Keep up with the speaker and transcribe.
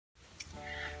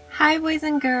Hi boys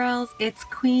and girls, it's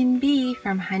Queen Bee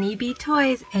from Honeybee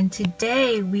Toys, and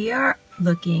today we are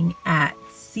looking at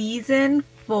Season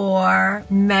 4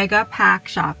 Mega Pack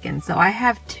Shopkins. So I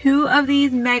have 2 of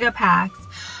these Mega Packs.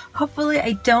 Hopefully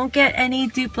I don't get any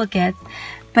duplicates,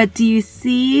 but do you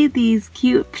see these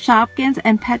cute Shopkins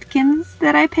and Petkins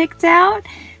that I picked out?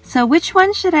 So which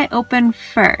one should I open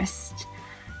first?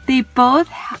 They both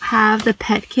have the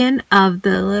petkin of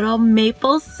the little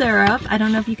maple syrup. I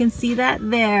don't know if you can see that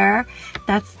there.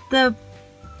 That's the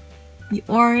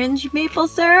orange maple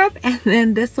syrup. And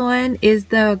then this one is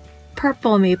the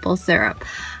purple maple syrup.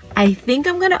 I think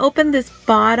I'm going to open this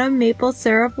bottom maple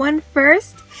syrup one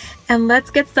first. And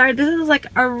let's get started. This is like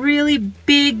a really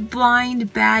big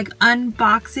blind bag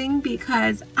unboxing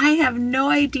because I have no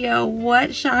idea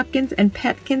what Shopkins and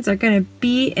Petkins are going to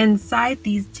be inside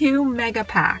these 2 mega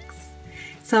packs.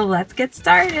 So let's get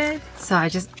started. So I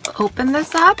just opened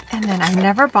this up, and then I've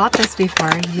never bought this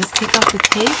before. You just take off the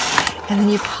tape and then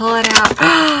you pull it out.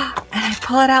 And I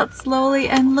pull it out slowly,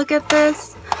 and look at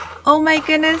this. Oh my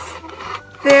goodness.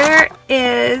 There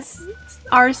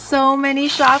are so many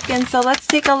Shopkins. So let's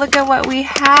take a look at what we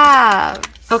have.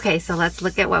 Okay, so let's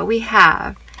look at what we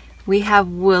have. We have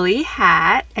Woolly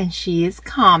Hat, and she is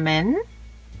common.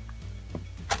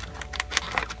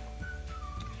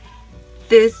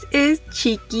 This is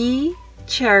Cheeky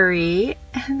Cherry,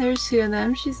 and there's 2 of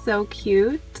them. She's so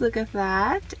cute. Look at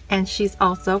that. And she's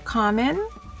also common.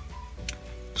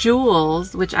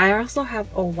 Jules, which I also have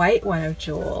a white one of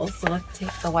Jules. So let's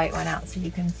take the white one out so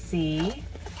you can see.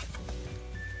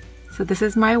 So this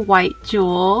is my white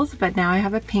Jules, but now I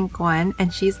have a pink one,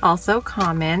 and she's also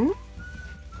common.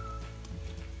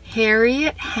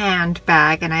 Harriet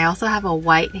handbag, and I also have a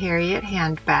white Harriet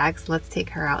handbag, so let's take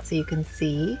her out so you can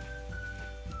see.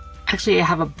 Actually, I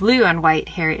have a blue and white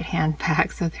Harriet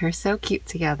handbag, so they're so cute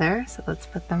together. So let's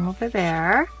put them over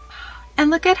there. And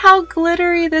look at how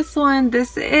glittery this one.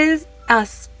 This is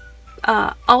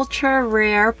a ultra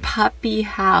rare puppy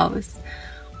house.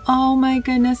 Oh my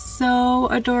goodness, so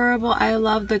adorable. I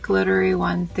love the glittery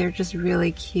ones. They're just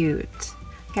really cute.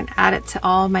 I can add it to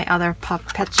all my other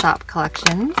pet shop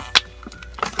collections.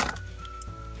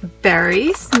 Berry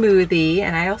smoothie,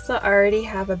 and I also already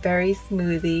have a berry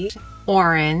smoothie.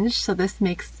 Orange, so this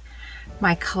makes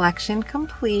my collection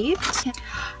complete.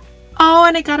 Oh,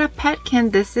 and I got a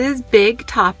petkin. This is Big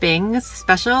Topping, a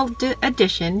special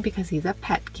edition because he's a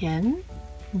petkin.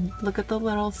 Look at the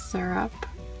little syrup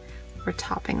or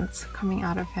topping that's coming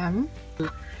out of him.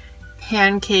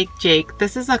 Pancake Jake.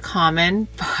 This is a common,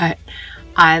 but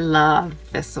I love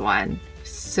this one.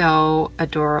 So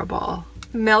adorable.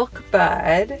 Milk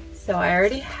Bud. So I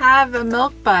already have a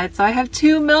Milk Bud. So I have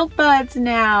 2 Milk Buds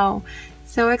now.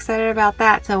 So excited about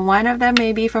that. So one of them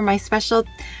may be for my special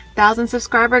 1,000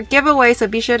 subscriber giveaway. So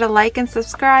be sure to like and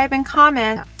subscribe and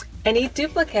comment. Any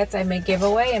duplicates I may give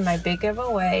away in my big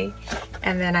giveaway.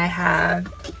 And then I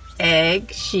have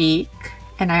Egg Chic,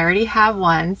 and I already have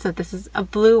one, so this is a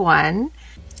blue one.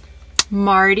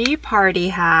 Marty Party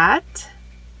Hat.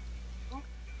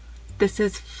 This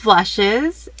is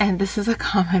Flushes, and this is a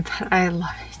common, but I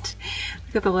love it.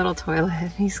 Look at the little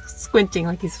toilet. He's squinting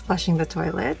like he's flushing the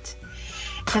toilet.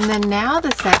 And then now the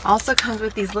set also comes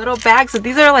with these little bags. So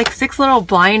these are like 6 little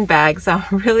blind bags, so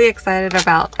I'm really excited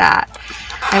about that.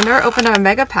 I've never opened a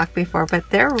mega pack before, but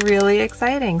they're really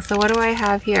exciting. So what do I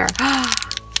have here?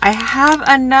 I have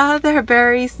another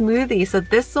berry smoothie. So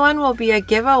this one will be a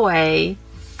giveaway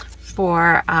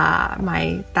for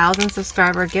my 1,000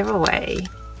 subscriber giveaway.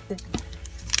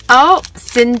 Oh,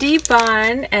 Cindy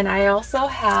Bun, and I also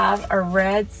have a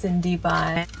red Cindy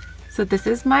Bun. So this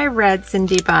is my red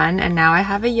Cindy Bun, and now I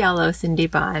have a yellow Cindy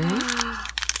Bun.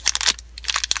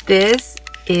 This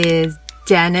is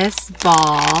Dennis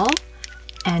Ball.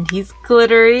 And he's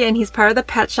glittery, and he's part of the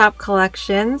Pet Shop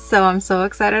collection, so I'm so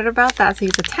excited about that. So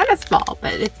he's a tennis ball,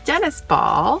 but it's Dennis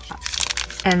Ball.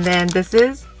 And then this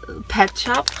is Pet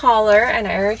Shop Collar, and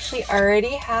I actually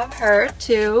already have her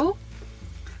too.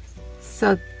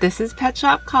 So this is Pet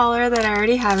Shop Collar that I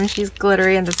already have, and she's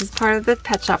glittery, and this is part of the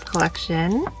Pet Shop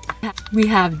collection. We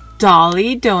have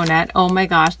Dolly Donut. Oh my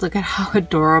gosh, look at how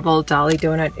adorable Dolly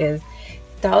Donut is.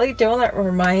 Dolly Donut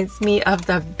reminds me of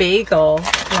the bagel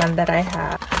one that I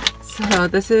have. So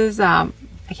this is, I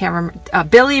can't remember,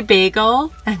 Billy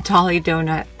Bagel and Dolly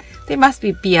Donut. They must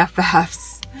be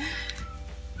BFFs.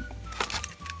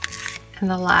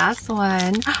 And the last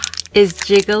one is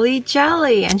Jiggly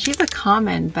Jelly, and she's a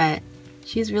common, but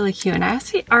she's really cute. And I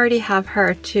actually already have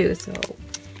her too, so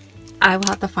I will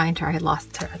have to find her. I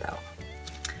lost her though.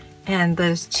 And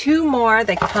there's 2 more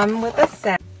that come with a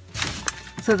set.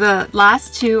 So the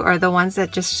last 2 are the ones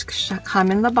that just come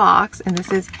in the box, and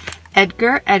this is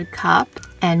Edgar Ed Cup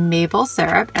and maple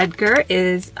syrup. Edgar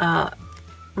is a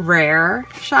rare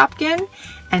Shopkin,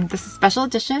 and this is special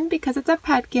edition because it's a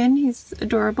petkin. He's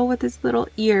adorable with his little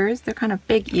ears. They're kind of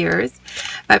big ears.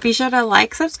 But be sure to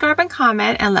like, subscribe, and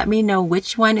comment, and let me know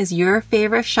which one is your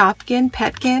favorite Shopkin,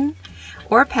 petkin,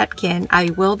 or petkin. I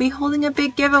will be holding a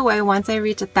big giveaway once I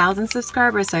reach 1,000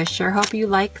 subscribers, so I sure hope you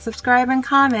like, subscribe, and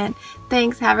comment.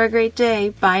 Thanks. Have a great day.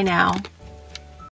 Bye now.